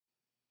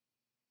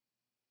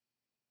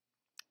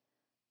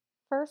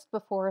First,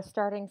 before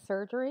starting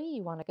surgery,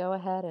 you want to go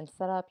ahead and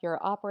set up your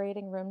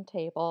operating room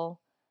table,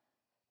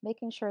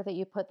 making sure that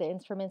you put the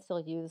instruments you'll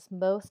use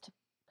most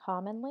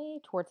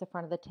commonly towards the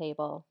front of the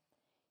table.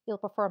 You'll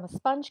perform a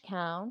sponge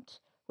count,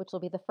 which will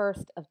be the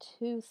first of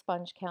two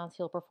sponge counts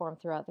you'll perform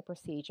throughout the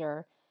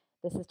procedure.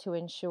 This is to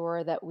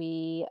ensure that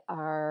we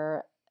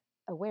are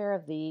aware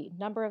of the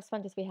number of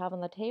sponges we have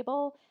on the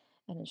table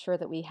and ensure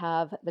that we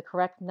have the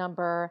correct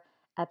number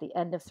at the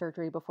end of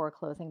surgery before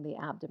closing the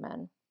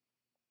abdomen.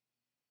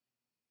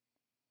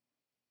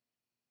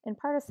 In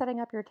part of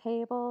setting up your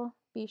table,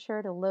 be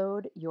sure to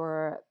load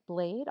your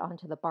blade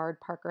onto the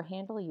barred Parker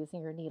handle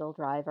using your needle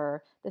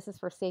driver. This is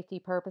for safety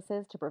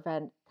purposes to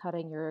prevent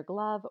cutting your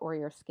glove or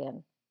your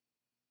skin.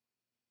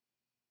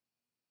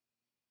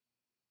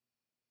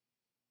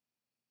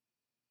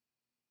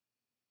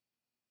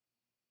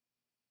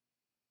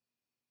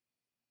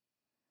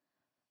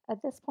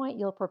 At this point,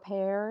 you'll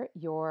prepare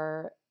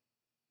your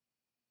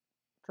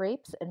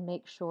drapes and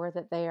make sure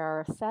that they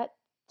are set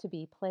to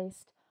be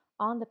placed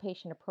on the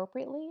patient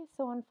appropriately.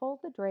 So unfold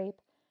the drape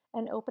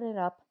and open it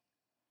up,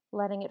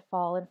 letting it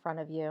fall in front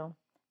of you,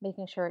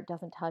 making sure it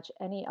doesn't touch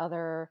any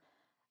other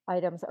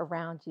items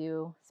around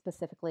you,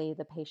 specifically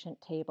the patient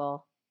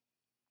table.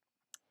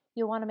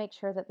 You'll want to make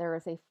sure that there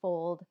is a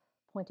fold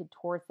pointed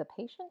towards the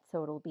patient,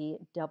 so it'll be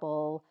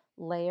double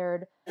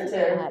layered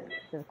at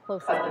the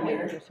closest point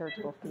of your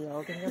surgical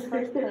field. And your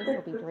first place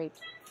will be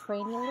draped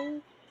cranially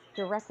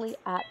directly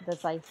at the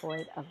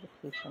xiphoid of the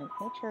patient.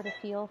 Make sure to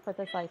feel for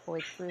the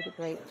xiphoid through the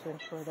drape to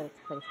ensure that it's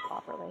placed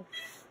properly.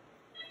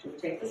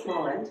 Take the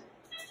small end,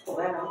 pull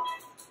that out.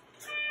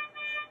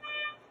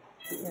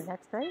 Your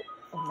next drape,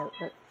 and note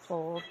that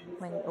fold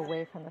pointing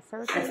away from the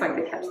surgeon. I find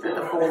the catch that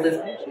the fold is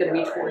going to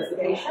be towards the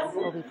patient.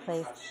 Will be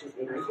placed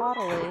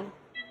caudally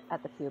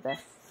at the pubis.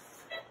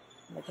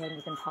 And again,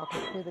 you can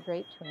palpate through the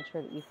drape to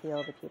ensure that you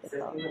feel the pubic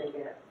bone.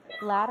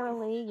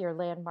 Laterally, your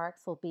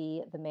landmarks will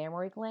be the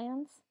mammary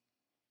glands.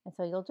 And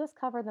so you'll just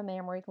cover the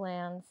mammary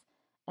glands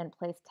and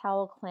place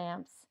towel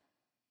clamps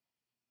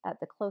at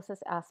the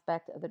closest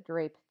aspect of the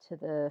drape to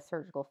the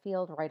surgical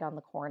field, right on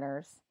the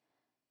corners.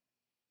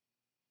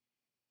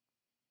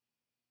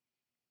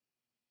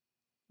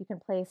 You can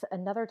place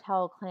another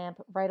towel clamp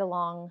right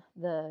along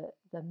the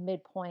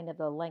midpoint of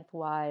the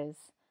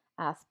lengthwise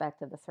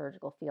aspect of the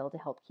surgical field to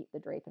help keep the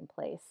drape in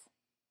place.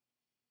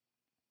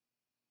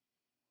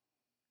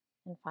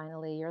 And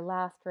finally, your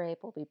last drape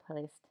will be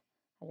placed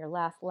at your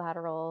last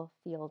lateral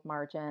field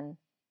margin.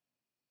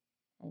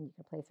 And you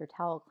can place your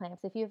towel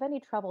clamps. If you have any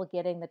trouble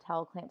getting the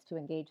towel clamps to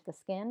engage the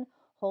skin,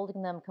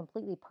 holding them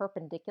completely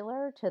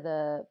perpendicular to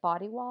the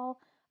body wall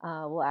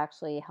will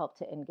actually help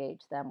to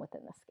engage them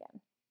within the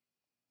skin.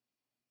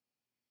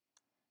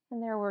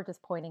 And there we're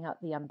just pointing out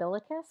the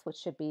umbilicus, which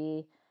should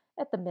be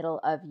at the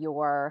middle of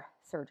your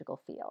surgical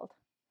field.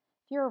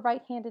 If you're a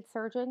right-handed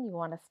surgeon, you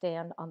want to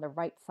stand on the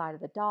right side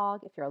of the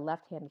dog. If you're a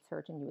left-handed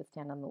surgeon, you would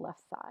stand on the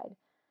left side.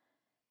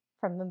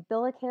 From the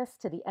umbilicus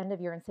to the end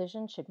of your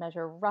incision should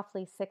measure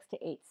roughly 6 to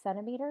 8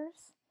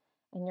 centimeters.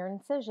 And your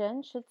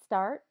incision should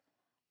start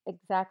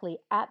exactly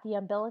at the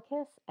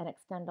umbilicus and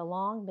extend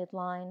along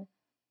midline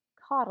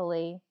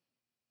caudally,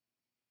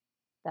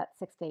 that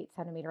 6 to 8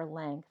 centimeter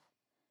length.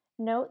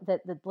 Note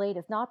that the blade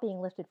is not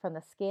being lifted from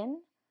the skin,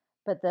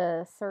 but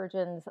the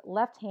surgeon's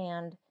left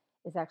hand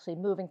is actually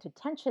moving to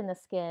tension the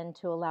skin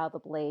to allow the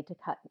blade to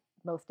cut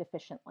most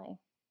efficiently.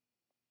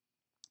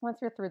 Once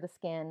you're through the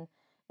skin,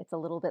 it's a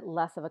little bit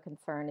less of a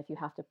concern if you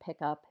have to pick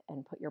up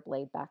and put your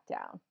blade back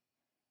down.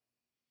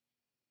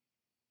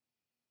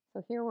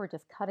 So here we're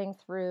just cutting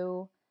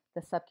through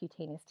the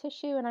subcutaneous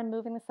tissue, and I'm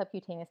moving the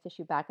subcutaneous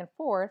tissue back and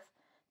forth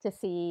to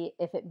see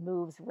if it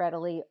moves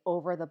readily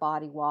over the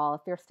body wall.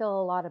 If there's still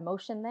a lot of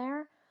motion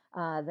there,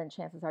 then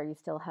chances are you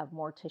still have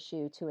more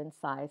tissue to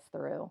incise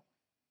through.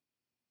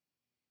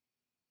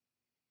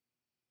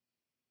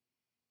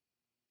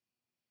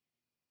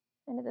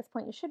 And at this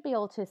point, you should be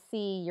able to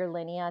see your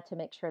linea to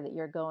make sure that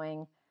you're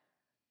going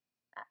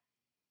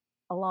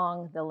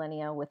along the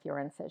linea with your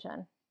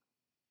incision.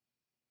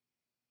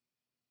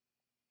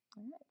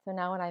 All right, so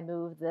now when I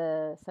move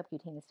the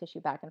subcutaneous tissue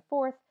back and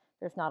forth,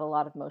 there's not a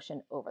lot of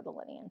motion over the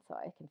linea, so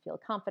I can feel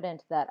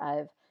confident that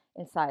I've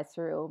incised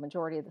through a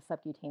majority of the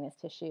subcutaneous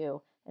tissue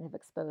and have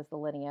exposed the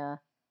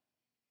linea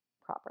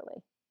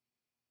properly.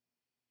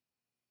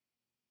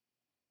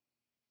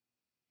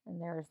 And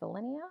there's the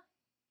linea,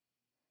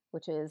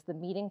 which is the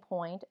meeting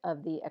point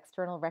of the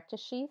external rectus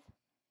sheath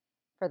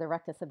for the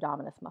rectus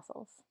abdominis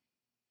muscles.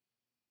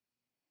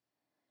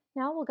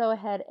 Now we'll go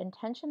ahead and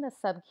tension the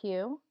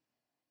subcu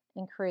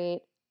and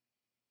create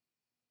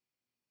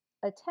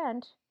a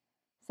tent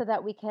so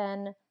that we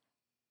can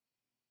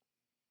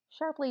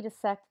sharply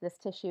dissect this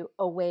tissue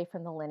away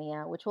from the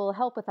linea, which will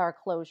help with our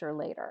closure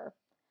later.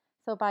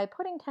 So by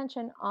putting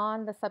tension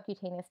on the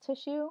subcutaneous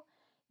tissue,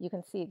 you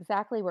can see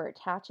exactly where it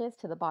attaches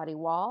to the body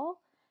wall,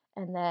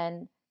 and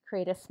then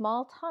create a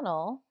small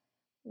tunnel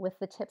with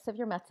the tips of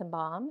your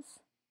Metzenbombs.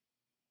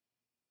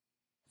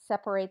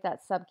 Separate that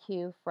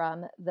subcu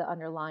from the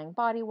underlying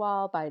body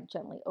wall by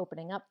gently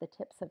opening up the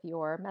tips of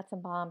your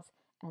Metzenbombs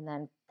and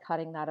then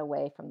cutting that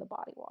away from the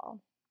body wall.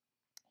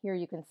 Here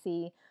you can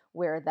see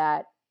where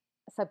that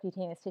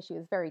subcutaneous tissue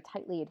is very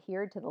tightly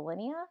adhered to the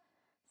linea.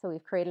 So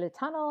we've created a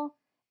tunnel,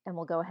 and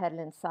we'll go ahead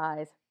and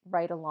incise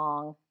right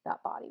along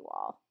that body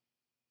wall.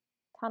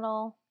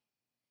 Tunnel,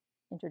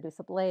 introduce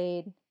a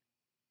blade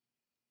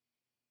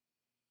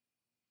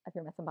of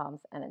your mesenboms,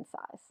 and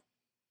incise.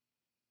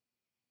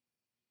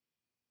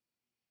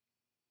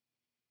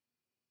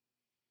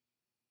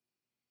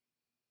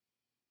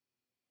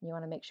 You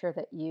want to make sure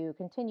that you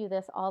continue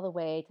this all the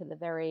way to the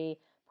very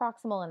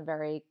proximal and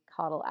very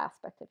caudal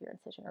aspect of your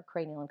incision, or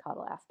cranial and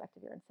caudal aspect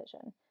of your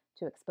incision,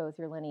 to expose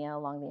your linea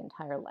along the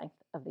entire length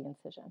of the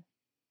incision.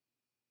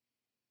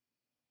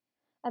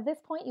 At this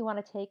point, you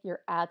want to take your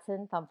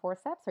Adson thumb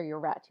forceps or your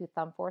rat tooth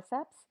thumb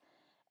forceps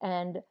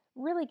and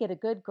really get a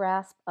good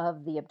grasp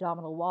of the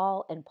abdominal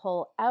wall and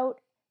pull out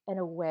and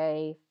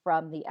away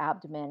from the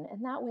abdomen.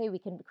 And that way we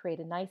can create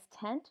a nice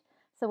tent.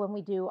 So when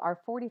we do our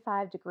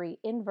 45-degree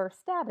inverse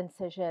stab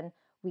incision,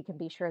 we can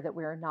be sure that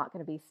we're not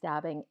going to be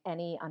stabbing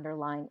any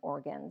underlying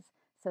organs.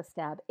 So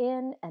stab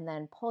in and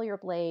then pull your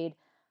blade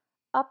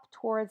up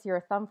towards your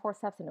thumb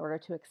forceps in order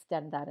to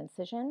extend that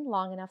incision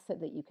long enough so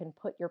that you can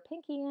put your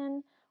pinky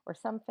in or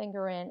some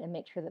finger in and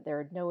make sure that there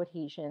are no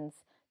adhesions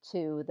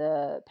to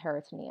the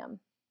peritoneum.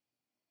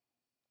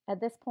 At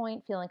this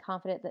point, feeling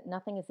confident that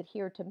nothing is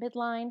adhered to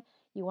midline,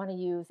 you want to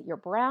use your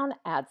brown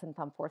Adson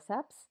thumb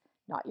forceps,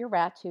 not your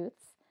rat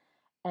tooths,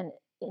 and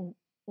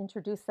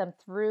introduce them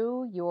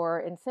through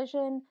your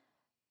incision,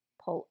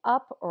 pull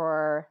up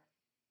or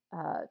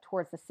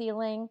towards the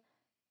ceiling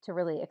to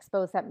really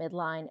expose that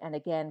midline, and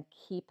again,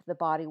 keep the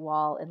body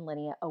wall and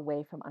linea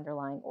away from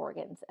underlying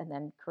organs, and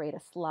then create a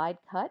slide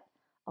cut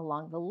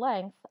along the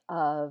length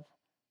of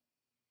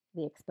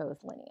the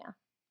exposed linea.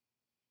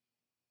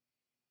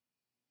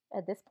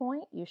 At this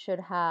point, you should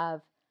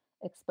have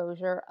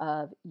exposure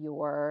of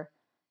your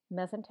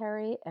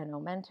mesentery and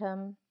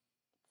omentum,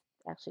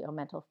 actually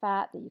omental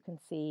fat that you can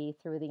see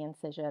through the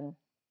incision.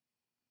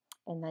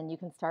 And then you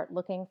can start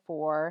looking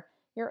for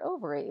your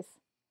ovaries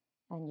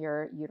and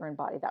your uterine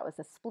body. That was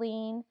a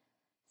spleen,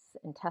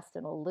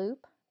 intestinal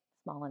loop,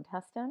 small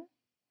intestine.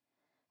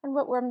 And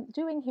what we're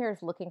doing here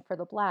is looking for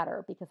the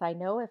bladder, because I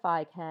know if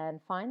I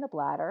can find the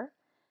bladder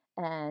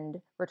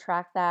and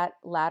retract that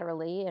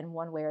laterally in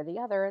one way or the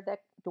other, that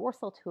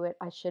dorsal to it,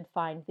 I should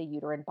find the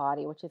uterine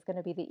body, which is going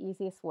to be the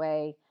easiest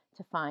way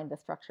to find the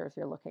structures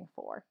you're looking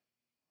for.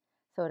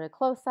 So at a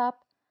close-up,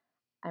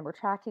 I'm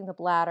retracting the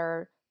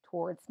bladder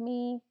towards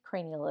me,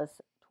 cranial is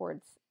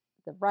towards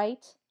the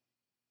right,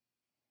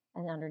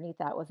 and underneath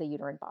that was a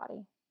uterine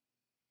body.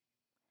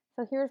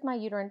 So here's my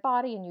uterine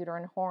body and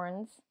uterine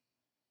horns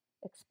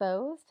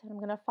exposed. I'm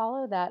going to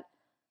follow that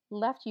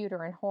left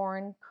uterine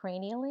horn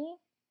cranially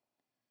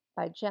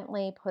by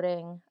gently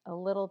putting a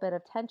little bit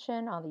of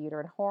tension on the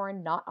uterine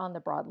horn, not on the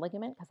broad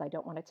ligament, because I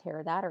don't want to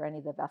tear that or any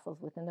of the vessels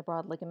within the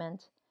broad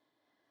ligament.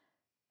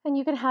 And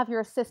you can have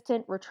your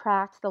assistant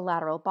retract the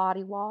lateral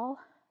body wall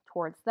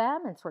towards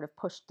them and sort of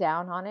push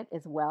down on it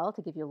as well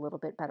to give you a little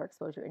bit better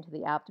exposure into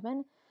the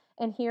abdomen.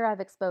 And here I've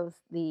exposed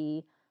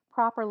the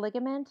proper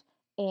ligament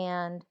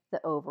and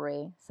the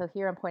ovary. So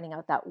here I'm pointing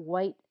out that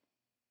white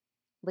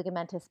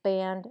ligamentous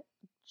band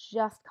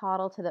just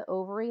caudal to the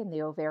ovary and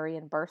the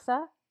ovarian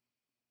bursa.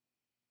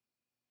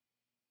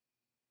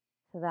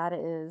 So that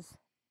is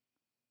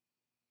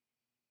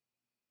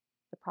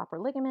the proper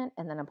ligament,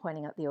 and then I'm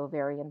pointing out the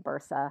ovarian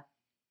bursa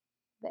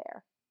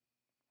there.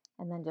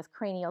 And then just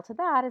cranial to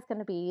that is going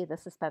to be the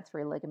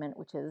suspensory ligament,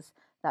 which is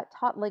that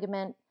taut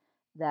ligament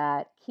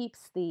that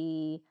keeps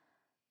the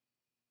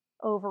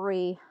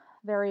ovary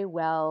very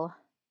well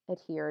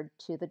adhered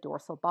to the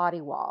dorsal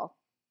body wall.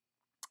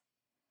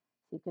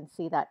 You can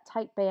see that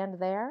tight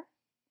band there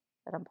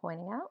that I'm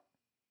pointing out.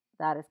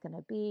 That is going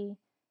to be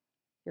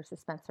your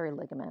suspensory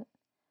ligament.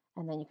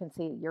 And then you can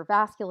see your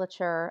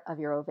vasculature of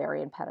your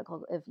ovarian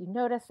pedicle. If you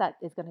notice, that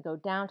is going to go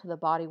down to the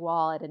body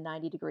wall at a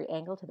 90-degree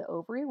angle to the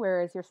ovary,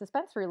 whereas your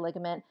suspensory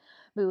ligament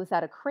moves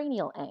at a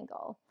cranial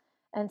angle.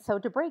 And so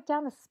to break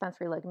down the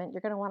suspensory ligament,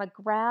 you're going to want to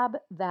grab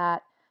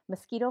that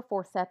mosquito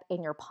forceps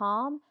in your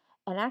palm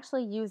and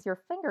actually use your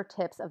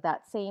fingertips of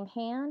that same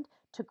hand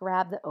to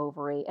grab the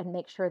ovary and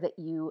make sure that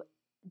you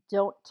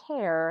don't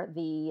tear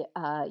the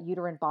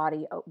uterine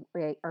body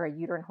or a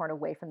uterine horn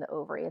away from the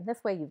ovary. And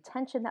this way you've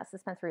tensioned that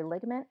suspensory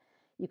ligament.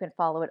 You can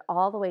follow it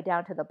all the way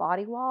down to the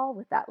body wall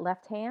with that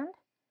left hand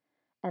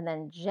and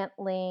then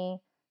gently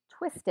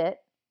twist it,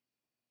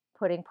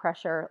 putting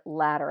pressure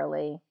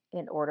laterally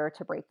in order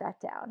to break that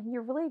down.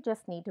 You really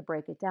just need to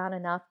break it down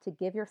enough to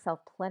give yourself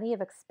plenty of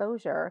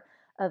exposure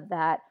of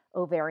that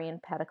ovarian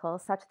pedicle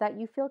such that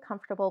you feel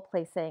comfortable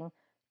placing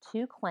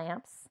 2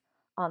 clamps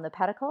on the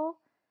pedicle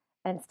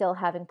and still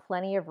having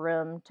plenty of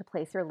room to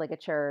place your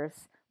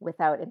ligatures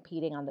without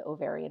impeding on the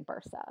ovarian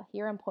bursa.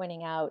 Here I'm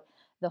pointing out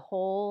the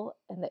hole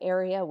in the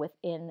area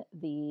within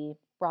the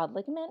broad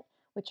ligament,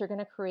 which you're going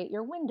to create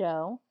your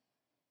window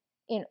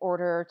in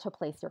order to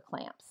place your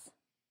clamps.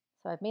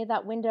 So I've made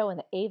that window in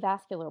the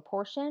avascular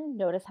portion.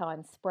 Notice how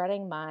I'm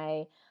spreading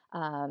my,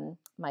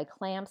 my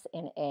clamps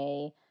in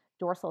a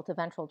dorsal to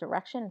ventral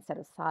direction instead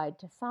of side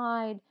to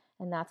side,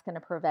 and that's going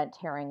to prevent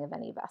tearing of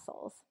any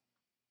vessels.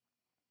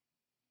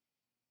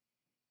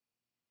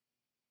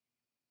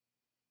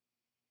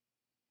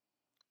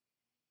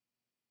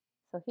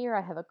 So here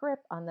I have a grip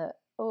on the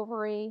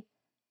ovary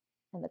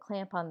and the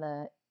clamp on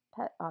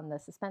the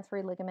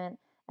suspensory ligament,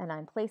 and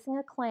I'm placing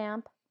a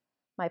clamp,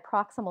 my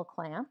proximal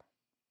clamp,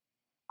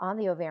 on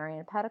the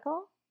ovarian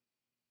pedicle.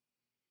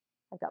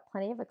 I've got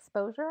plenty of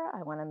exposure.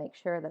 I want to make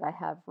sure that I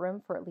have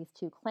room for at least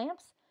 2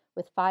 clamps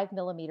with 5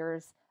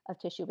 millimeters of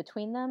tissue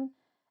between them,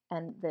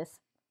 and this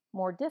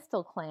more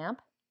distal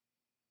clamp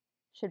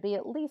should be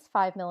at least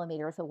 5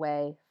 millimeters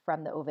away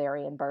from the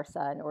ovarian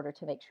bursa in order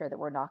to make sure that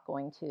we're not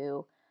going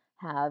to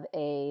have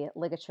a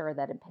ligature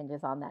that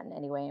impinges on that in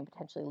any way and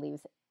potentially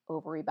leaves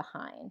ovary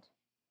behind.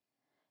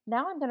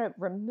 Now I'm going to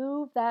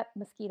remove that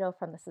mosquito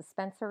from the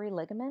suspensory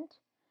ligament,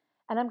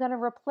 and I'm going to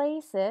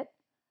replace it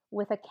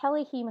with a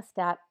Kelly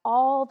hemostat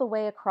all the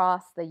way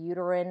across the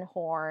uterine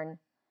horn.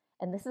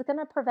 And this is going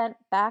to prevent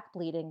back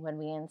bleeding when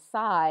we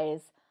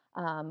incise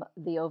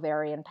the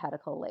ovarian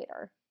pedicle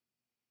later.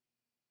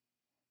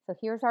 So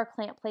here's our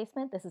clamp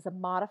placement. This is a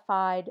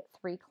modified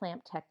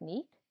 3-clamp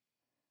technique.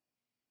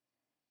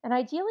 And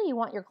ideally, you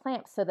want your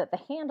clamps so that the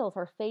handles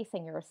are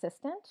facing your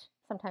assistant.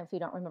 Sometimes we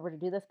don't remember to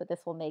do this, but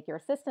this will make your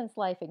assistant's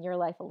life and your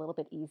life a little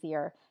bit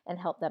easier and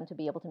help them to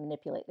be able to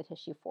manipulate the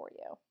tissue for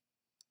you.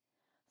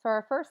 So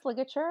our first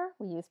ligature,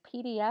 we use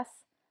PDS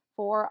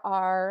for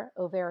our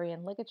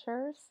ovarian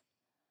ligatures.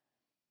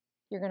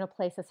 You're going to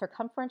place a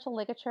circumferential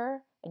ligature,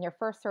 and your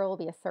first throw will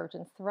be a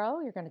surgeon's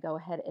throw. You're going to go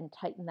ahead and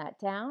tighten that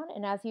down,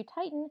 and as you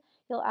tighten,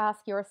 you'll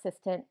ask your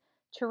assistant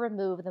to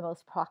remove the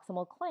most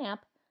proximal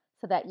clamp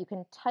so that you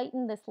can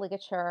tighten this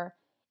ligature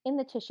in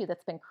the tissue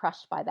that's been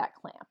crushed by that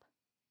clamp.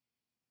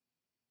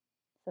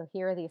 So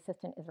here the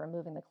assistant is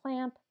removing the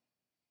clamp,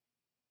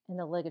 and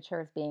the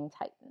ligature is being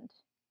tightened.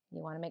 You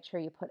want to make sure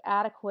you put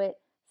adequate,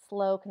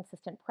 slow,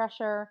 consistent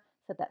pressure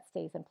so that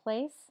stays in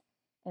place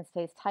and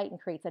stays tight and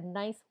creates a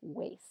nice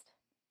waist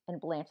and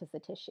blanches the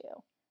tissue.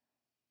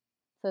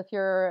 So if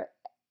your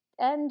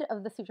end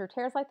of the suture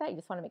tears like that, you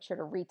just want to make sure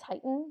to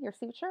retighten your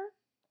suture.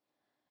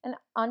 And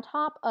on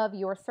top of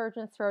your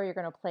surgeon's throw, you're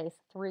going to place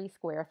 3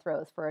 square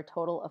throws for a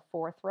total of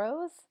 4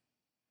 throws.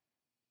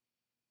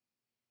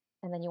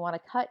 And then you want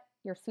to cut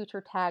your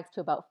suture tags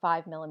to about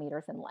 5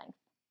 millimeters in length.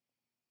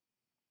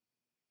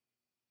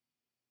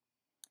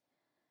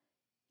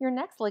 Your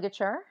next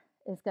ligature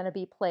is going to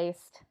be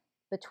placed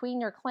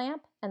between your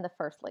clamp and the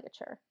first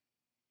ligature.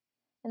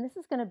 And this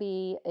is going to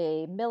be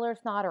a Miller's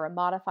knot or a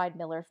modified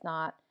Miller's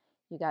knot.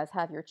 You guys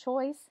have your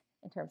choice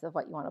in terms of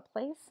what you want to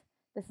place.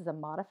 This is a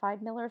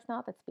modified Miller's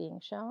knot that's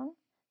being shown.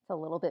 It's a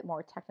little bit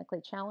more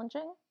technically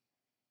challenging.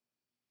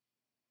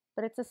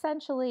 But it's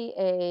essentially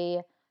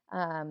a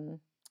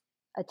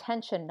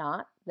tension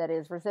knot that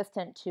is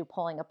resistant to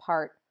pulling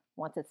apart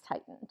once it's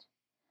tightened.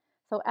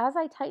 So as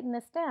I tighten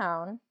this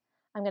down,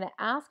 I'm going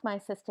to ask my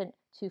assistant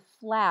to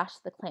flash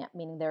the clamp,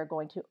 meaning they're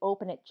going to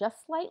open it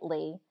just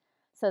slightly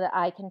so that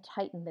I can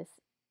tighten this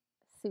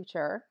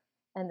suture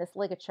and this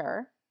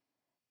ligature,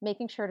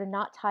 making sure to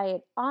not tie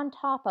it on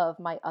top of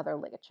my other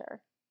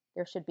ligature.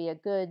 There should be a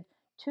good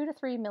 2 to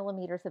 3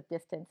 millimeters of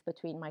distance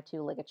between my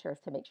 2 ligatures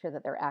to make sure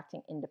that they're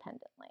acting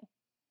independently.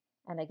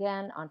 And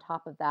again, on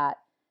top of that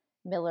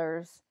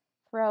Miller's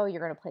throw,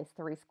 you're going to place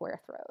 3 square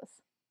throws.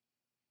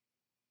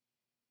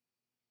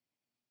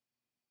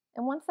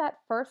 And once that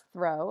first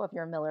throw of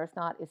your Miller's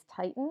knot is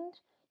tightened,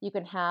 you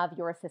can have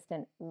your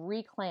assistant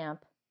reclamp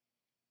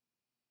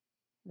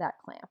that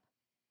clamp.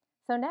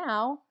 So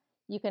now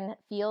you can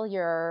feel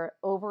your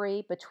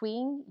ovary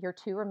between your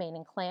 2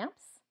 remaining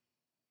clamps,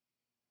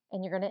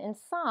 and you're going to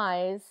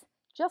incise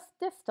just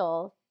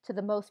distal to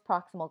the most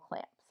proximal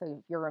clamp,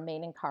 so your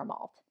remaining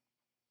carmalt.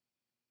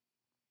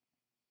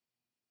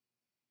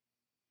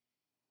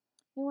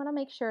 You want to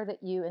make sure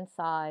that you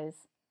incise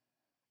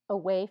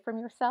away from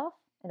yourself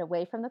and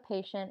away from the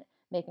patient,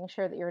 making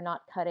sure that you're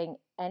not cutting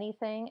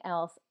anything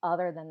else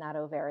other than that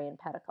ovarian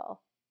pedicle.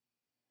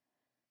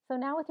 So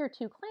now with your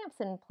 2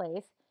 clamps in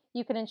place,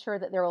 you can ensure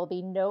that there will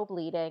be no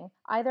bleeding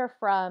either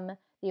from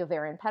the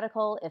ovarian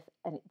pedicle if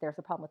there's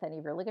a problem with any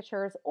of your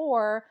ligatures,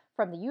 or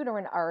from the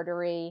uterine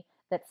artery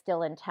that's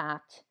still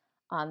intact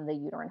on the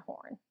uterine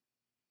horn.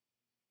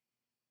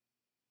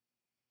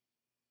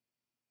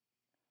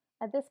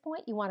 At this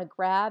point, you want to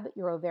grab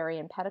your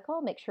ovarian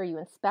pedicle, make sure you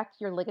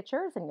inspect your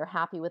ligatures and you're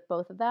happy with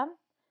both of them,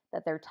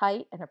 that they're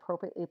tight and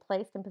appropriately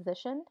placed and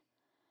positioned.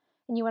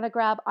 And you want to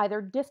grab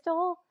either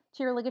distal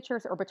to your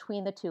ligatures or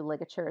between the 2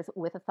 ligatures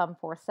with a thumb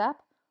forcep,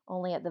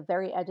 only at the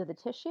very edge of the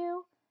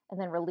tissue, and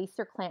then release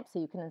your clamp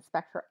so you can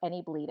inspect for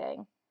any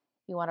bleeding.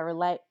 You want to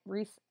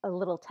release a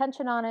little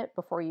tension on it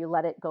before you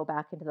let it go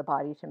back into the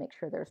body to make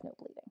sure there's no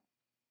bleeding.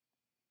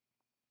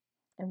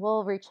 And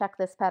we'll recheck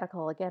this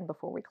pedicle again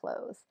before we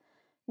close.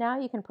 Now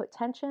you can put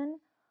tension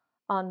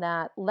on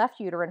that left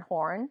uterine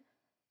horn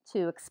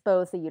to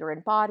expose the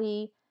uterine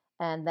body,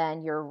 and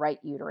then your right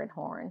uterine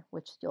horn,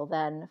 which you'll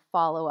then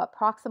follow up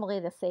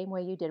proximally the same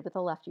way you did with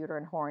the left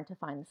uterine horn to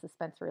find the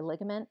suspensory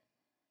ligament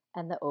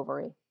and the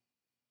ovary.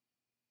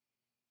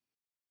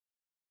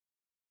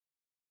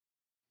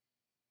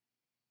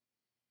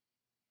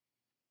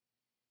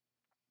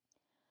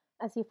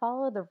 As you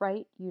follow the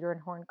right uterine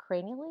horn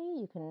cranially,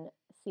 you can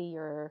see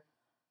your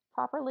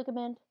proper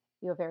ligament,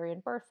 the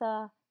ovarian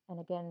bursa, and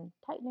again,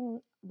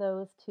 tightening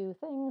those two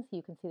things,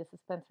 you can see the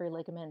suspensory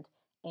ligament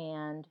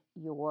and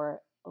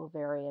your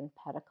ovarian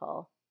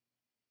pedicle.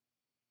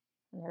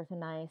 And there's a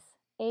nice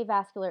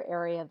avascular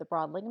area of the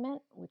broad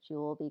ligament, which you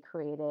will be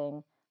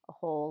creating a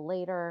hole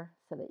later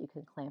so that you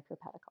can clamp your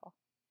pedicle.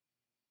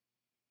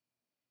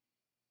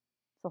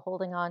 So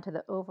holding on to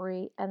the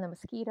ovary and the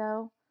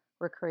mosquito,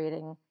 we're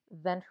creating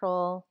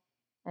ventral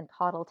and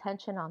caudal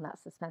tension on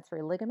that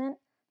suspensory ligament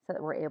so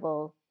that we're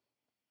able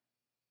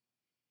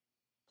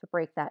to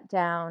break that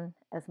down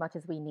as much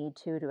as we need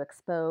to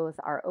expose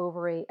our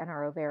ovary and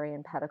our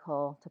ovarian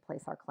pedicle to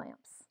place our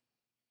clamps.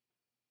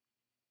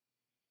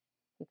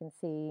 You can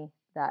see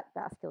that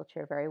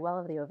vasculature very well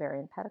of the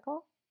ovarian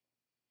pedicle.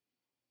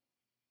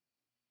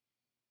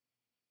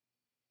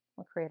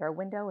 We'll create our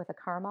window with a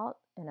Carmalt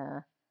in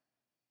a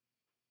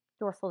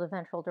dorsal to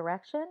ventral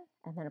direction,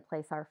 and then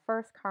place our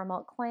first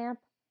Carmalt clamp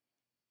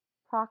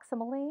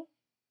proximally,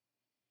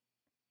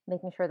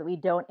 making sure that we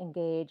don't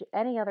engage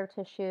any other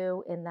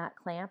tissue in that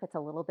clamp. It's a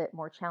little bit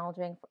more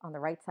challenging on the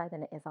right side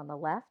than it is on the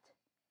left.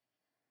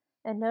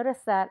 And notice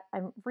that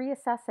I'm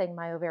reassessing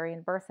my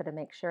ovarian bursa to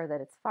make sure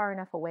that it's far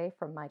enough away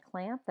from my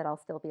clamp that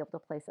I'll still be able to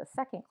place a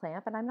second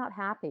clamp, and I'm not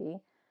happy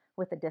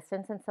with the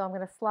distance, and so I'm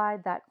going to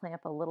slide that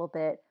clamp a little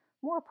bit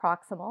more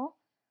proximal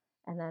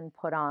and then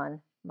put on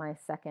my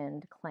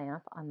second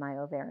clamp on my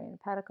ovarian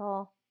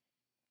pedicle.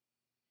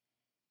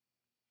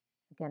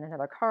 Again,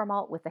 another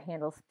Carmalt with the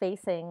handles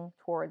facing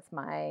towards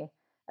my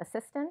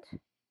assistant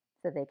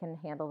so they can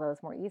handle those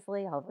more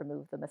easily. I'll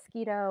remove the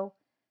mosquito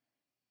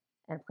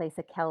and place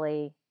a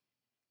Kelly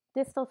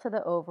distal to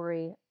the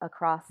ovary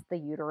across the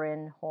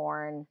uterine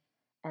horn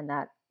and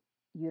that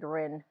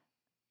uterine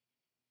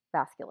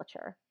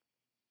vasculature.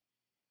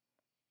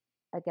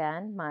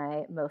 Again,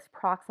 my most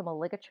proximal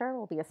ligature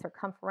will be a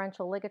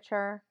circumferential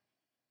ligature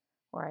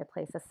where I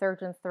place a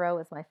surgeon's throw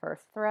as my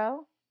first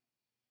throw.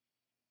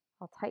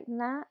 I'll tighten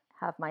that,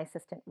 have my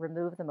assistant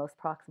remove the most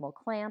proximal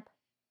clamp,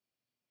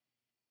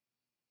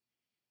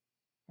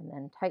 and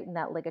then tighten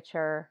that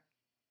ligature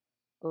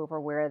over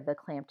where the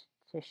clamped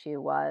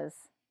tissue was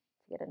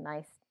to get a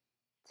nice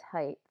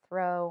tight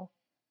throw,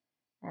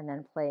 and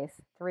then place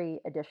 3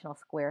 additional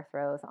square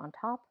throws on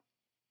top.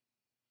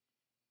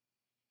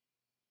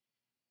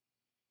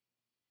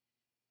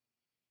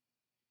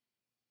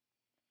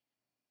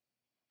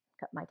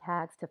 Cut my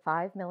tags to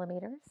 5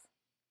 millimeters.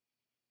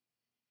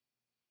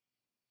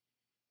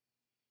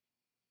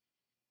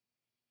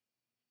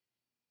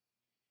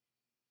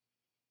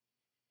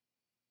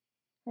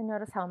 And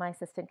notice how my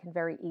assistant can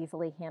very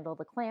easily handle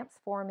the clamps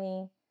for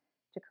me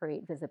to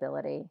create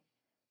visibility.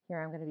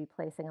 Here I'm going to be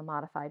placing a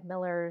modified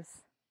Miller's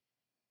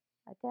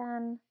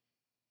again.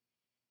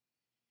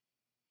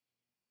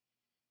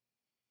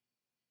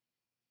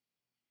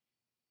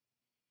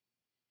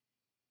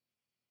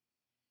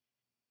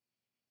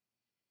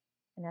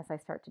 And as I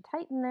start to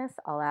tighten this,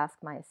 I'll ask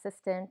my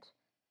assistant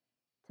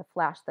to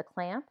flash the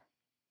clamp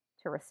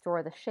to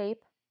restore the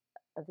shape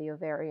of the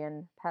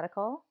ovarian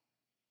pedicle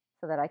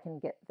so that I can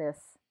get this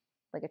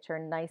ligature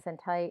nice and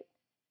tight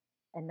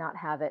and not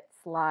have it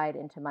slide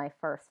into my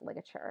first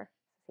ligature.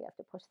 So you have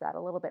to push that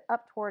a little bit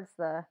up towards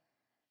where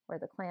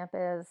the clamp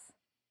is.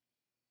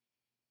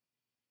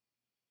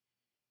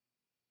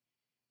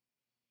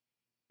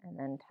 And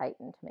then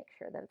tighten to make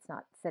sure that it's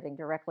not sitting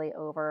directly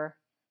over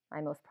my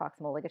most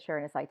proximal ligature.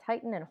 And as I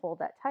tighten and hold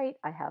that tight,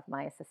 I have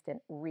my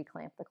assistant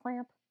reclamp the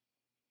clamp.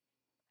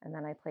 And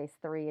then I place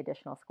 3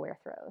 additional square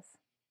throws.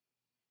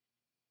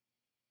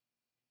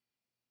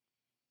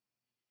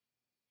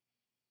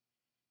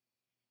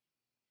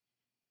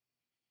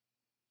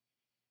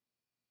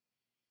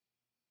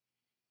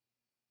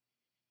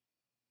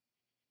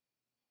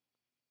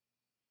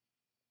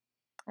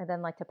 I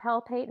then like to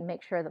palpate and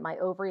make sure that my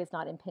ovary is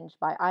not impinged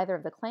by either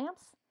of the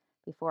clamps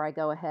before I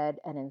go ahead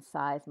and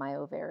incise my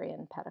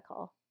ovarian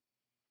pedicle.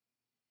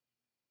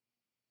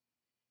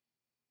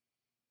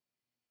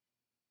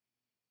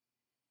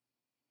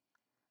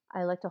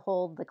 I like to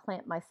hold the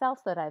clamp myself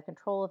so that I have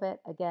control of it.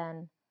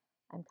 Again,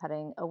 I'm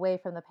cutting away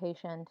from the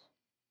patient,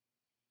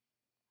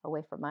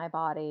 away from my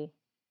body,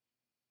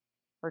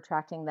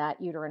 retracting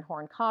that uterine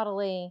horn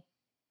caudally.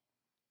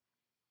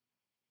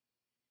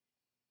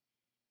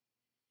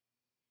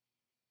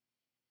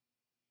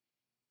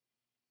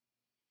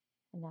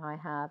 And now I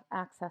have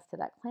access to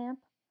that clamp.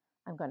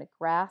 I'm going to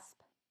grasp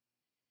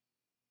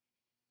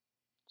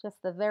just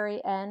the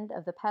very end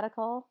of the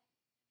pedicle,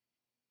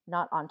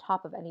 not on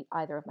top of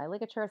either of my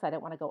ligatures. I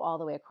don't want to go all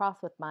the way across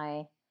with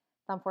my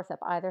thumb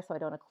forceps either, so I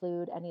don't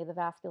occlude any of the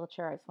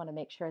vasculature. I just want to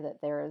make sure that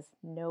there is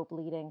no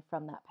bleeding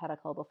from that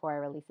pedicle before I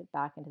release it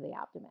back into the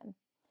abdomen.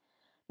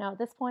 Now at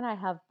this point, I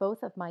have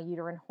both of my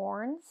uterine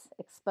horns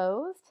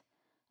exposed,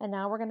 and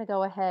now we're going to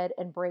go ahead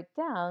and break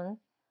down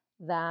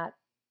that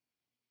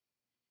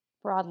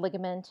broad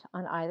ligament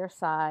on either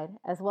side,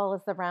 as well as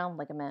the round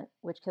ligament,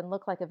 which can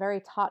look like a very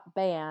taut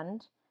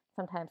band,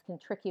 sometimes can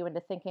trick you into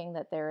thinking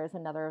that there is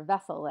another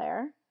vessel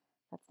there.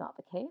 That's not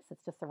the case.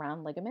 It's just the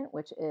round ligament,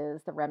 which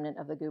is the remnant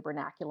of the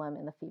gubernaculum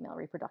in the female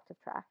reproductive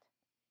tract.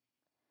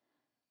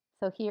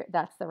 So here,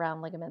 that's the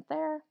round ligament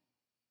there.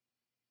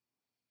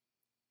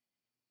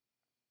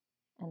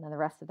 And then the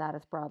rest of that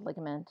is broad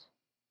ligament.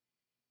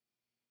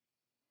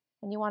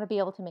 And you want to be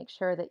able to make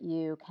sure that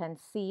you can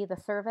see the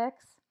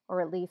cervix, or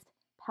at least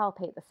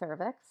palpate the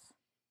cervix,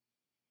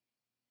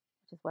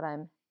 which is what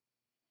I'm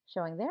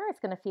showing there. It's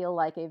going to feel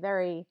like a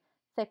very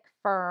thick,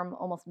 firm,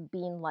 almost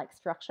bean-like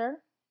structure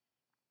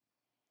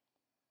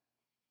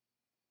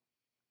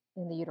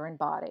in the uterine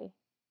body.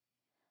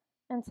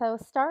 And so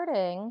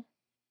starting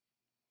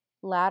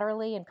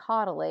laterally and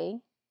caudally,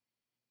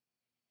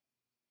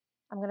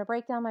 I'm going to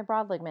break down my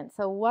broad ligament.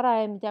 So what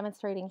I'm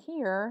demonstrating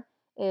here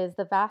is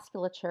the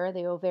vasculature,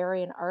 the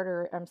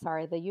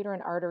the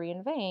uterine artery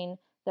and vein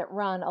that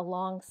run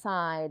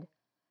alongside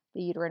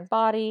the uterine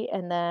body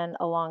and then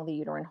along the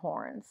uterine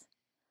horns.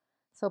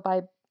 So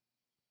by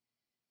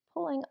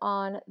pulling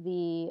on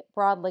the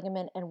broad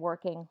ligament and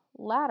working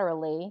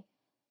laterally,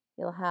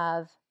 you'll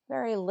have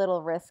very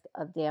little risk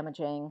of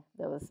damaging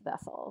those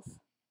vessels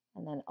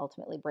and then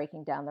ultimately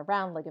breaking down the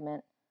round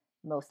ligament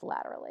most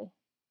laterally.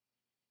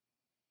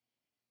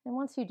 And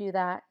once you do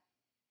that,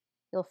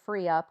 you'll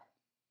free up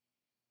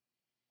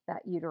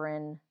that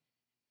uterine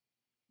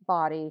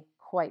body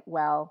quite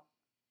well.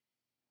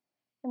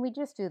 And we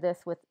just do this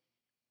with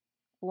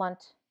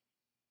blunt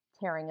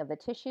tearing of the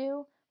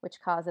tissue,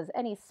 which causes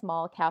any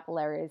small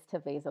capillaries to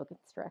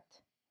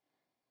vasoconstrict.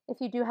 If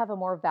you do have a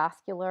more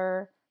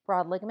vascular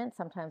broad ligament,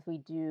 sometimes we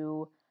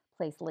do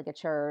place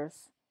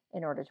ligatures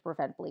in order to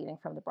prevent bleeding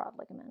from the broad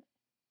ligament.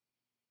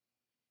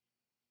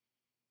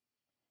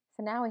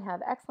 So now we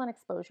have excellent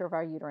exposure of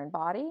our uterine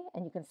body,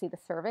 and you can see the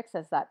cervix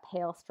as that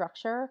pale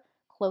structure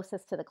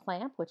closest to the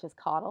clamp, which is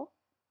caudal,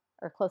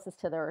 or closest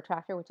to the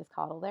retractor, which is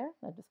caudal there.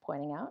 I'm just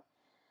pointing out.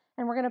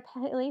 And we're going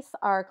to place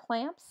our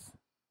clamps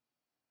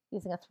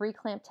using a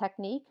 3-clamp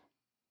technique,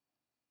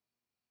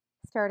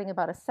 starting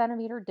about 1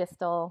 centimeter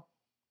distal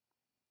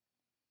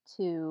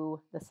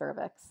to the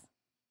cervix.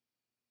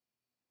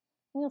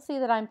 And you'll see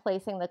that I'm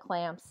placing the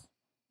clamps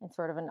in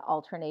sort of an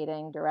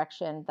alternating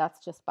direction.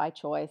 That's just by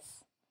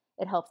choice.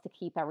 It helps to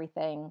keep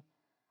everything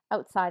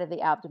outside of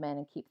the abdomen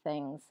and keep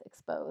things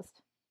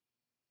exposed.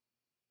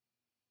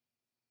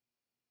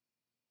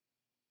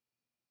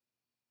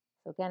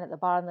 So again, at the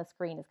bottom of the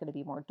screen is going to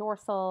be more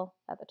dorsal.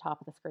 At the top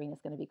of the screen is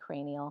going to be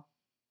cranial.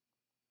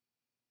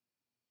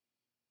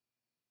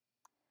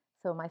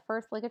 So my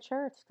first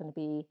ligature, it's going to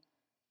be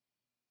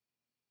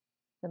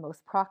the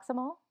most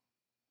proximal,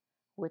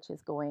 which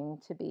is going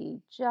to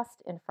be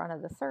just in front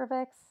of the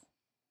cervix,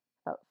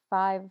 about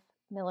 5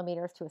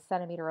 millimeters to 1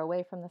 centimeter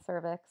away from the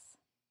cervix.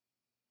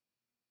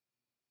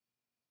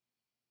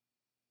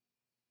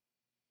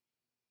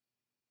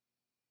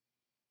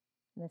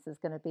 And this is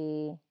going to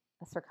be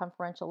a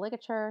circumferential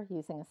ligature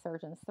using a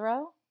surgeon's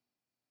throw.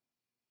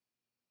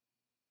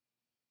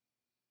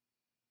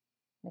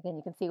 And again,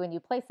 you can see when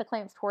you place the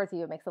clamps towards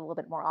you, it makes it a little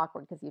bit more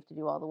awkward because you have to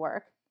do all the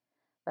work.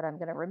 But I'm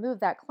going to remove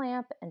that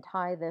clamp and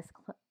tie this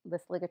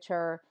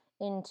ligature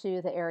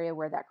into the area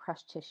where that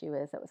crushed tissue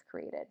is that was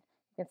created.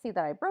 You can see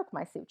that I broke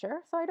my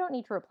suture, so I don't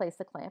need to replace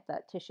the clamp.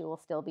 That tissue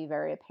will still be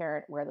very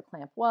apparent where the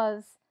clamp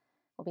was.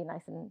 It'll be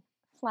nice and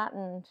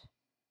flattened.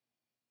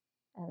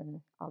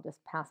 And I'll just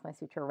pass my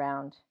suture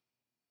around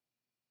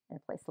and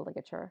place the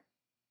ligature.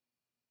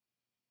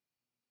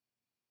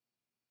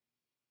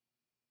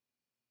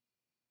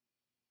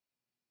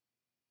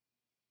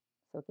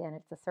 So again,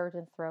 it's a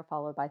surgeon's throw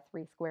followed by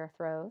 3 square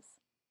throws.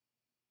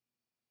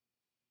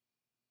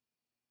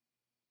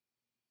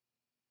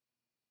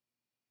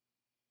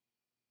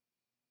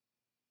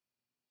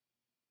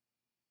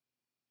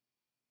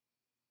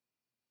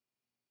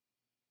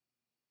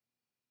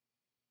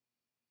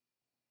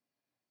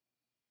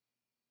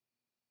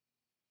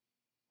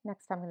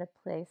 Next, I'm going to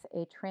place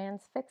a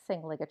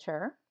transfixing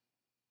ligature.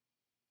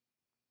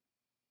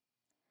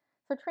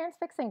 So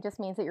transfixing just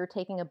means that you're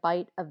taking a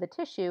bite of the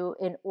tissue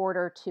in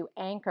order to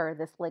anchor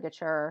this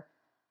ligature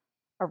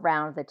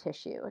around the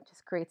tissue. It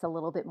just creates a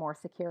little bit more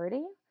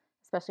security,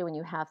 especially when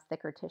you have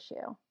thicker tissue.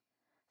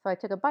 So I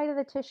took a bite of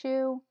the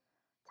tissue,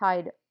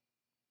 tied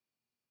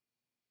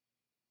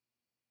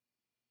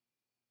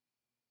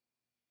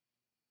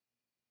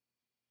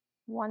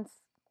one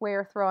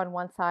square throw on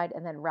one side,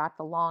 and then wrapped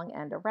the long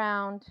end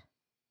around.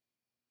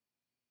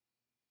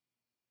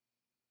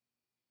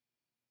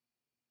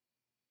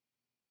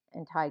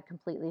 And tied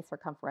completely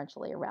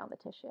circumferentially around the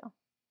tissue.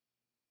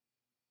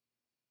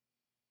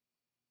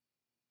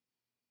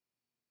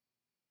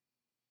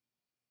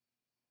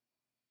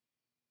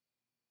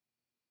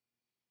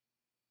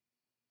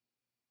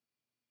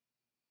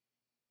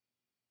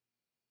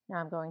 Now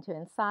I'm going to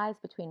incise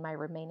between my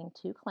remaining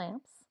 2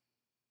 clamps.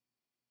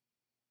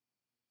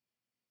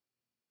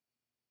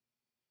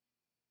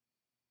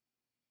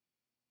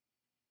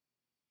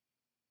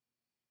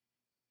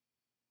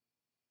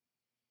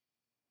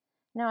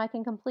 Now I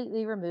can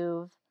completely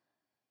remove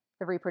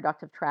the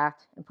reproductive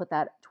tract and put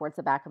that towards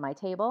the back of my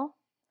table.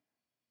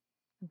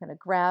 I'm going to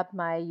grab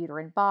my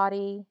uterine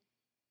body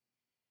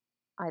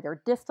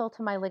either distal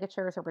to my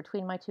ligatures or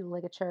between my two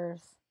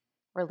ligatures.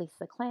 Release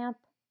the clamp,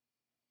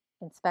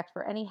 inspect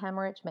for any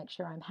hemorrhage, make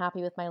sure I'm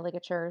happy with my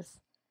ligatures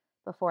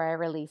before I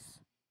release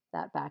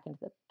that back into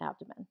the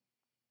abdomen.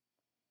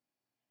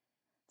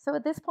 So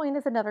at this point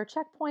is another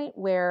checkpoint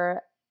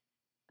where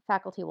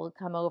faculty will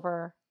come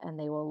over and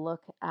they will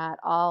look at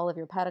all of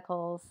your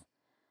pedicles.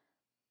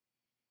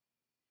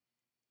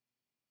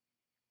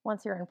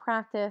 Once you're in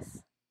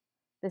practice,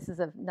 this is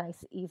a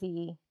nice,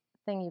 easy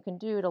thing you can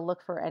do to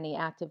look for any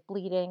active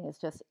bleeding is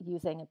just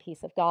using a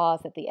piece of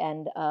gauze at the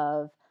end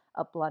of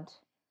a blunt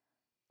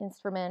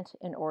instrument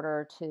in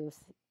order to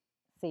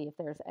see if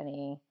there's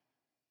any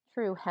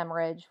true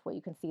hemorrhage. What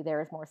you can see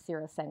there is more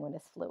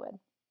serosanguinous fluid.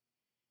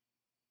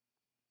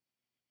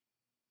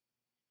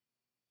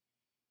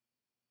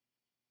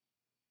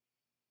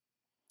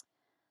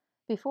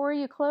 Before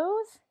you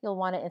close, you'll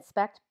want to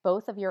inspect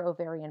both of your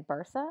ovarian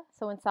bursa.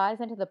 So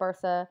incise into the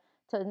bursa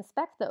to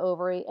inspect the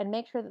ovary and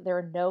make sure that there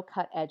are no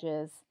cut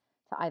edges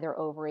to either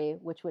ovary,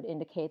 which would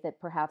indicate that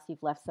perhaps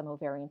you've left some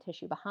ovarian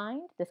tissue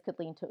behind. This could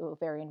lead to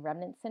ovarian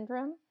remnant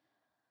syndrome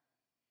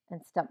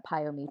and stump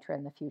pyometra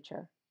in the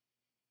future.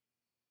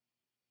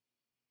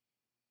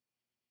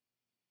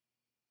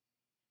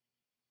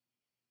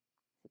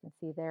 As you can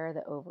see there,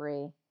 the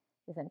ovary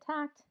is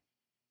intact,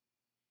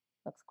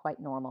 looks quite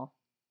normal.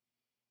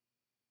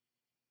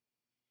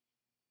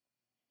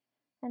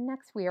 And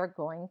next we are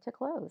going to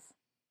close.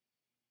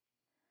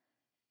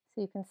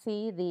 So you can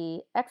see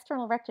the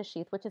external rectus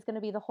sheath, which is going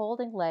to be the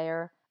holding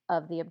layer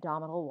of the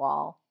abdominal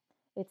wall.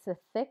 It's a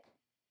thick,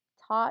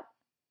 taut,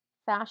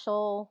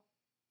 fascial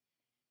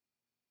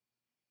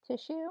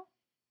tissue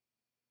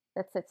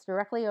that sits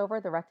directly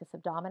over the rectus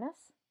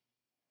abdominis.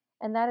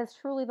 And that is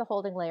truly the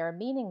holding layer,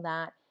 meaning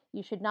that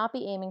you should not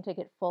be aiming to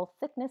get full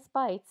thickness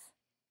bites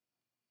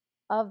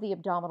of the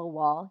abdominal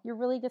wall. You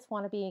really just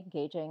want to be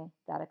engaging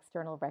that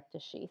external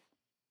rectus sheath.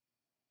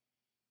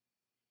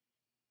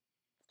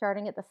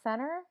 Starting at the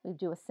center, we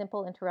do a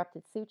simple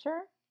interrupted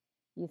suture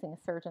using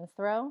a surgeon's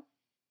throw,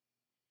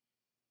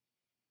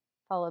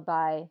 followed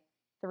by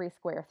 3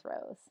 square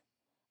throws.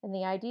 And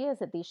the idea is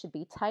that these should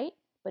be tight,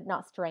 but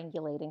not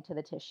strangulating to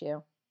the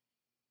tissue.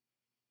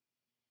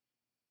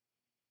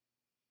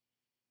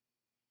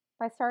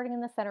 By starting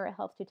in the center, it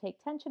helps to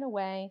take tension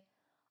away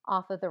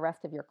off of the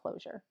rest of your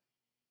closure.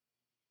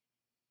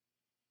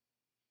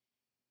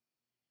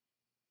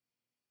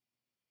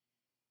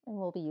 And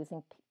we'll be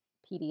using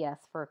PDS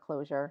for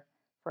closure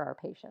for our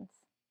patients.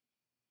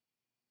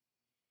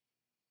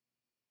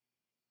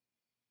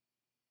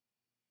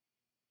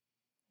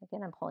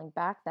 Again, I'm pulling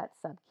back that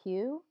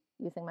sub-Q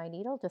using my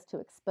needle just to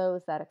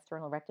expose that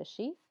external rectus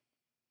sheath.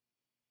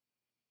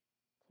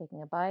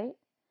 Taking a bite.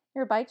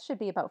 Your bites should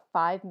be about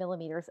 5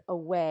 millimeters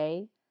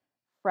away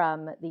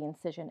from the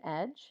incision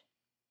edge.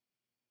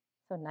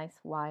 So nice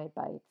wide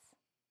bites.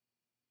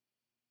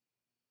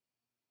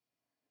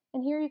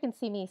 And here you can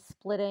see me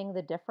splitting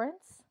the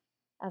difference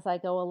as I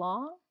go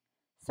along.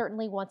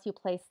 Certainly once you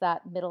place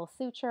that middle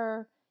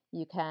suture,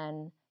 you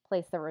can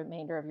place the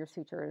remainder of your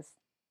sutures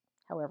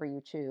however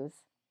you choose.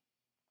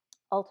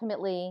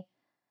 Ultimately,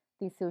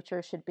 these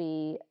sutures should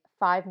be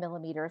 5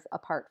 millimeters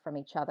apart from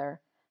each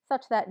other,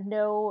 such that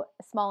no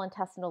small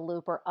intestinal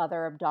loop or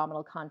other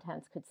abdominal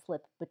contents could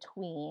slip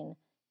between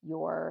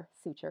your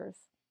sutures.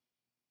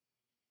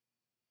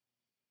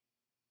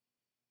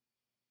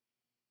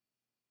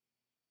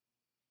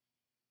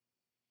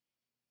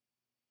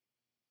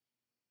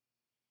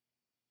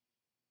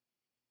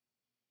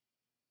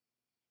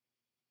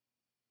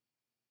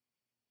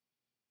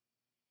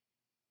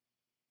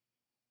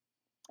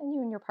 And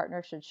you and your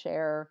partner should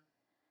share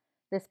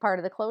this part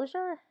of the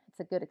closure. It's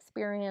a good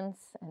experience,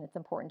 and it's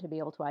important to be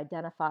able to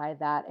identify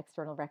that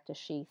external rectus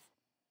sheath.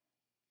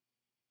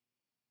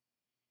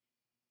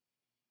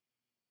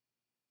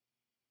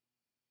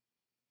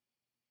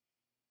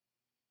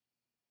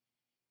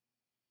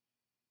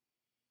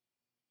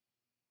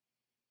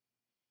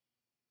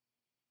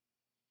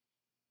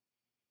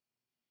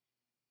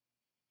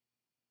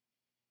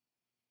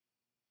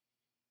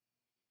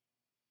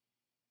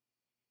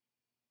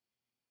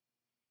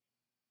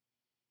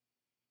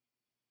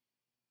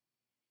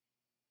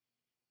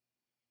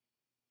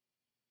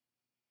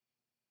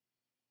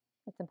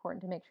 It's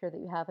important to make sure that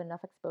you have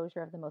enough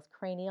exposure of the most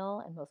cranial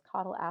and most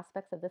caudal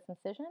aspects of this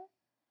incision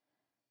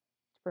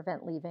to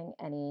prevent leaving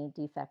any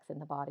defects in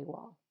the body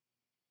wall.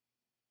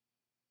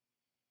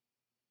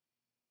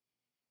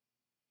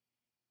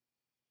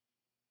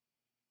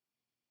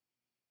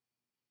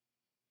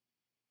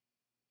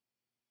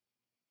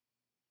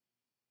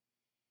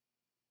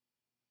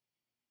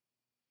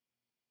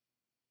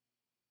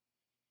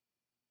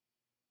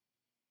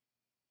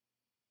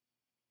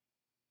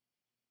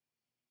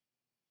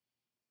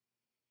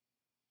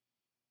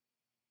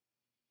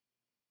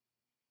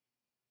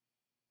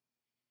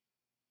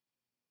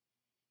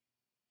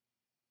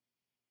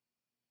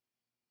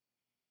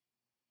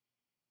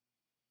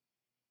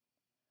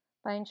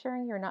 By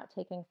ensuring you're not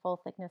taking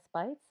full thickness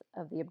bites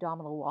of the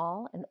abdominal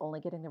wall and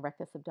only getting the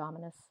rectus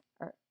abdominis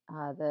or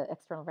the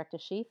external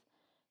rectus sheath,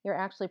 you're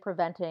actually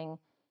preventing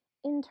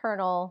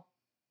internal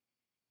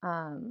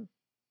um,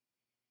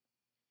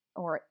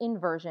 or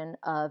inversion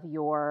of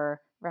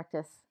your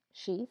rectus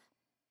sheath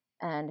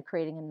and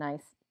creating a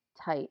nice,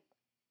 tight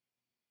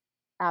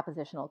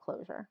appositional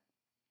closure.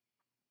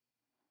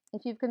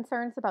 If you have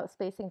concerns about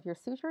spacing of your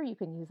suture, you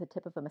can use the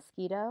tip of a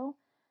mosquito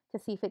to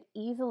see if it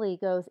easily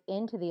goes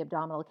into the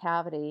abdominal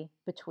cavity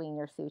between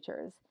your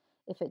sutures.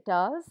 If it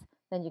does,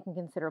 then you can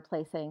consider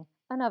placing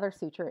another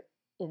suture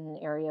in an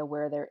area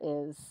where there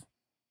is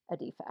a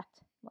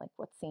defect, like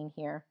what's seen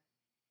here.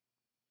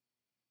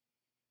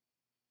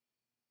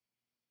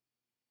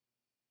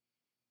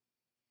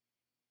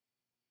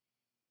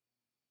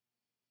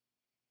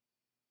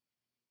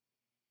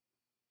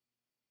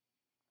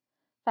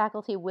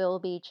 Faculty will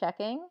be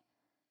checking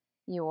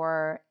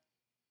your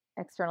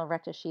external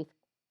rectus sheath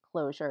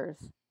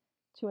closures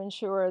to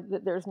ensure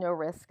that there's no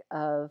risk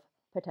of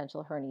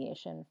potential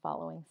herniation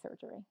following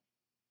surgery.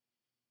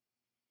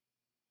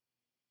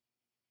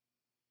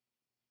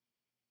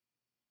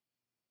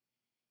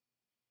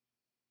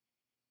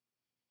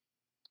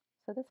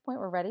 So at this point,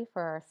 we're ready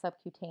for our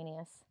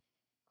subcutaneous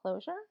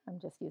closure. I'm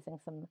just using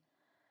some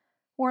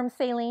warm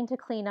saline to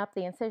clean up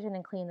the incision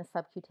and clean the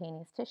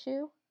subcutaneous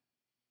tissue.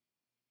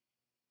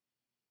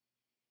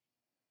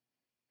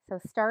 So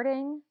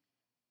starting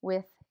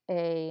with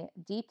a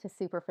deep to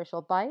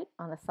superficial bite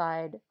on the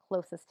side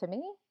closest to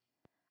me,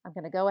 I'm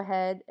going to go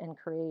ahead and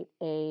create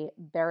a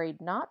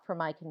buried knot for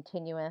my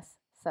continuous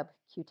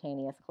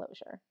subcutaneous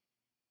closure.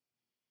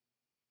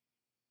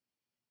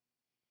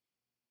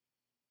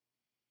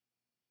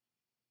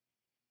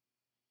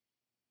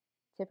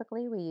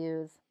 Typically, we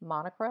use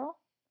monocryl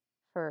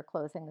for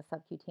closing the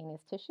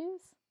subcutaneous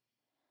tissues.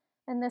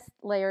 And this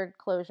layered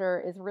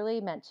closure is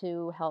really meant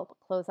to help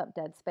close up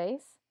dead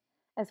space,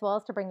 as well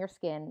as to bring your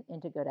skin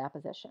into good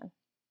apposition.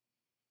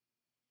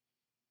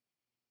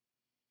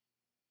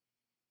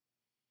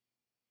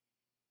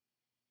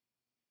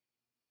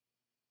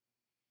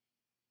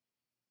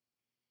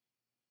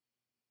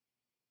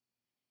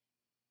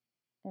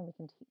 And we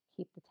can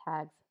keep the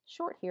tags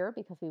short here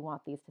because we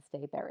want these to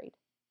stay buried.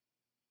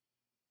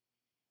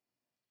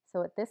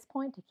 So at this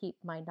point, to keep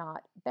my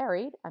knot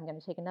buried, I'm going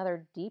to take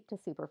another deep to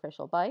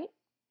superficial bite,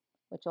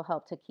 which will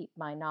help to keep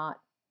my knot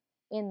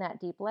in that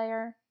deep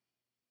layer.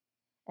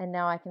 And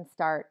now I can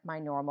start my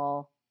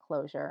normal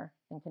closure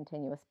and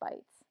continuous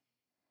bites.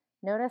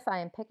 Notice I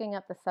am picking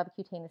up the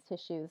subcutaneous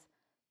tissues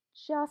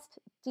just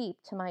deep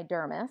to my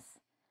dermis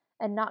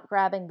and not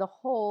grabbing the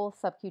whole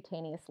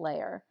subcutaneous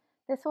layer.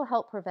 This will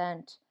help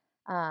prevent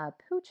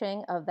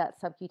pooching of that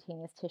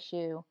subcutaneous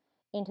tissue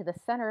into the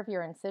center of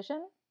your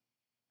incision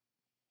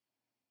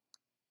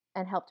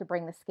and help to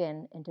bring the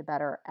skin into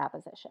better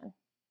apposition.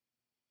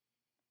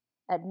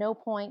 At no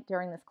point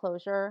during this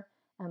closure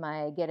am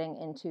I getting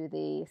into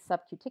the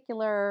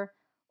subcuticular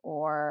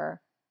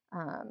or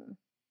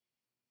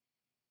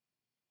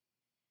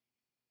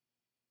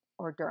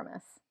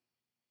dermis.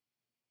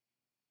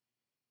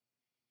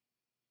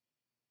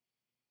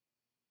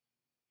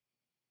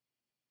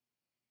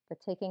 But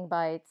taking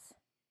bites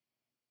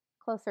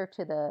closer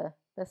to the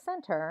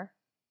center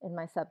in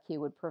my subcu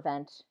would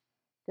prevent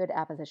good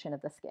apposition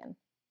of the skin.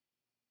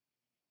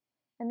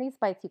 And these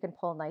bites you can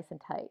pull nice and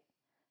tight.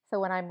 So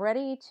when I'm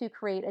ready to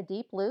create a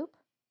deep loop,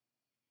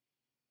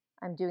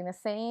 I'm doing the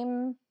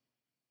same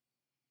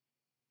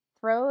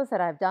throws that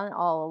I've done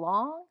all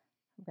along.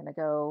 I'm going to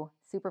go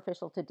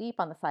superficial to deep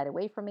on the side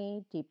away from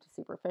me, deep to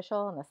superficial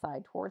on the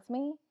side towards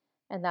me,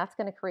 and that's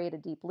going to create a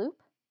deep loop.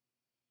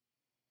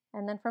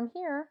 And then from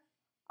here,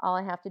 all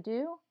I have to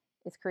do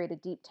is create a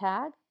deep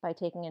tag by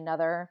taking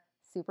another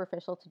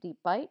superficial to deep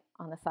bite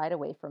on the side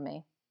away from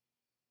me.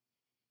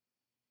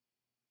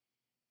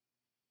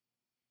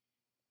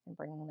 And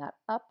bringing that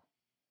up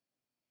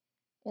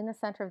in the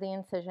center of the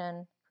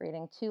incision,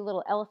 creating two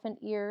little elephant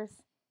ears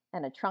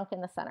and a trunk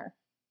in the center.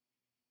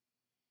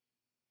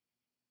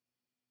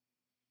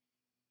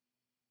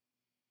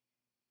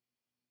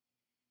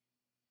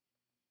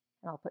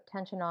 And I'll put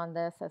tension on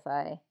this as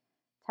I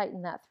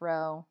tighten that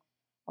throw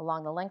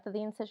along the length of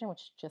the incision,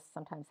 which just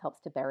sometimes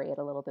helps to bury it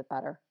a little bit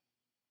better.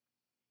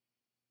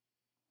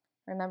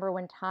 Remember,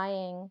 when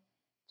tying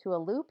to a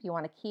loop, you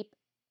want to keep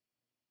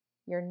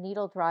your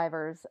needle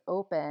drivers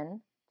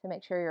open to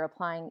make sure you're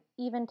applying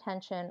even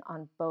tension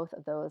on both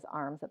of those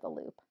arms of the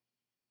loop.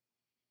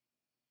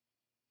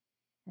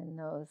 And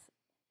those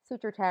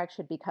suture tags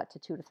should be cut to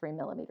 2 to 3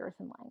 millimeters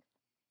in length.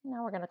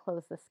 Now we're going to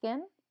close the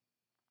skin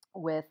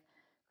with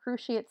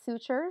cruciate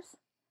sutures.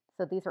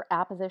 So these are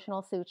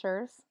appositional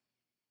sutures.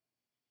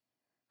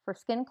 For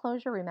skin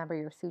closure, remember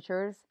your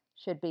sutures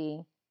should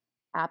be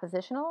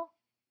appositional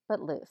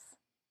but loose.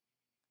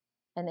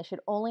 And they should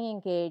only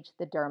engage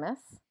the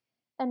dermis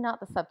and not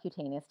the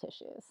subcutaneous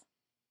tissues.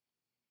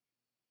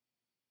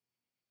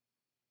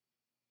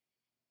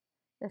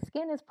 The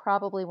skin is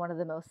probably one of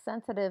the most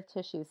sensitive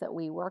tissues that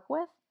we work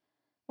with,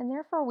 and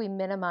therefore we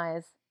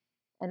minimize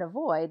and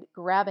avoid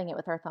grabbing it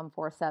with our thumb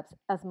forceps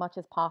as much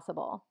as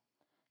possible.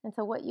 And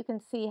so what you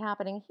can see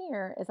happening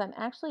here is I'm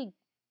actually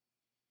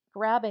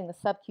grabbing the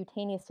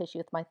subcutaneous tissue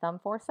with my thumb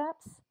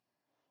forceps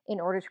in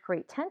order to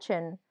create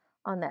tension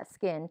on that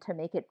skin to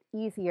make it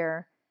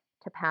easier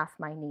to pass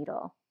my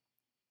needle.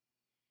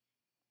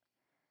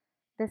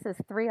 This is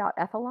 3/0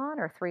 ethylon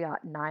or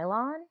 3/0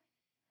 nylon,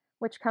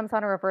 which comes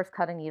on a reverse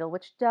cutting needle,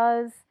 which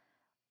does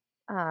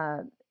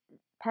uh,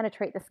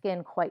 penetrate the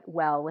skin quite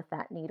well with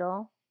that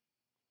needle.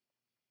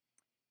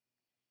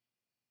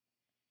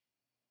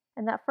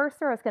 And that first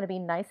throw is going to be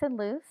nice and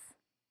loose.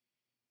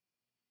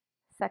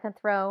 Second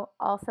throw,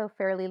 also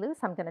fairly loose.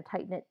 I'm going to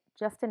tighten it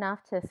just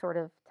enough to sort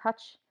of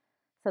touch.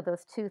 So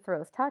those two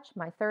throws touch.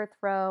 My third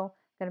throw, I'm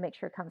going to make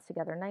sure it comes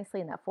together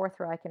nicely. And that fourth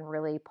throw, I can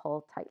really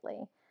pull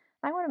tightly.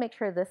 I want to make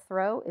sure this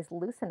throw is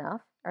loose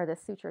enough, or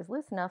this suture is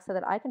loose enough, so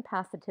that I can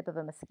pass the tip of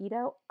a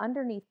mosquito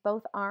underneath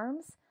both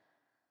arms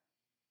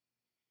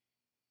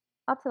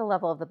up to the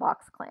level of the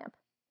box clamp.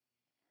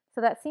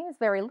 So that seems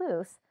very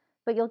loose,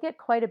 but you'll get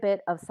quite a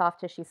bit of soft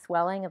tissue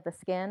swelling of the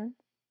skin.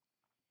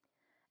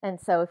 And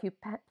so if you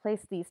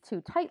place these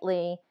too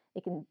tightly,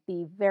 it can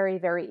be very,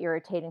 very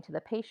irritating to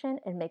the patient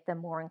and make them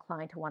more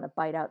inclined to want to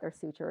bite out their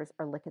sutures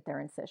or lick at their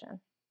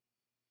incision.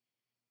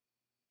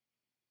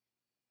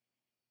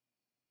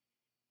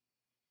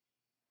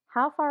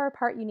 How far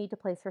apart you need to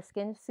place your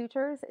skin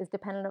sutures is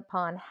dependent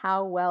upon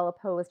how well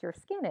opposed your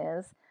skin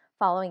is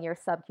following your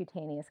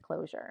subcutaneous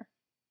closure.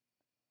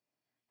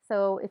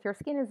 So if your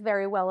skin is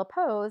very well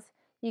opposed,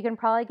 you can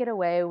probably get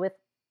away with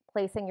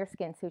placing your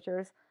skin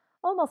sutures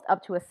almost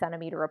up to a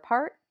centimeter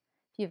apart.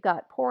 If you've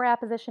got poor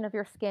apposition of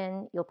your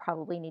skin, you'll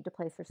probably need to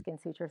place your skin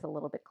sutures a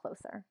little bit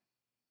closer.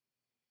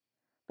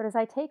 But as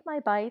I take my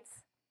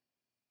bites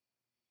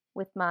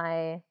with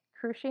my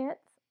cruciate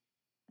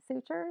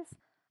sutures,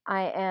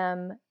 I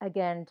am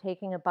again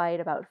taking a bite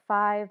about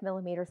 5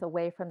 millimeters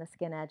away from the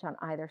skin edge on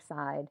either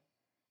side,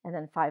 and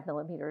then 5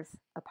 millimeters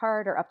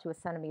apart or up to a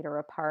centimeter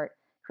apart,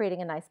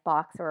 creating a nice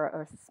box or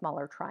a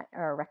smaller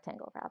or a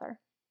rectangle rather.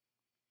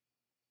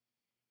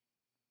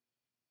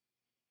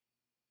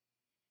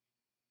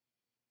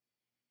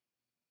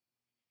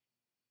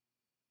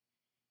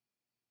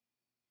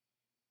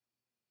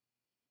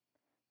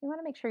 You want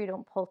to make sure you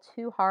don't pull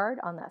too hard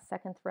on that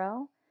second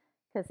throw,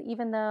 because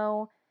even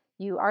though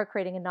you are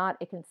creating a knot,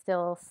 it can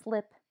still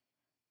slip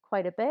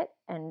quite a bit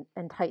and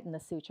tighten the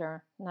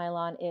suture.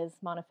 Nylon is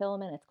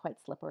monofilament, it's quite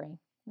slippery.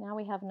 Now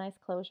we have nice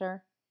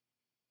closure.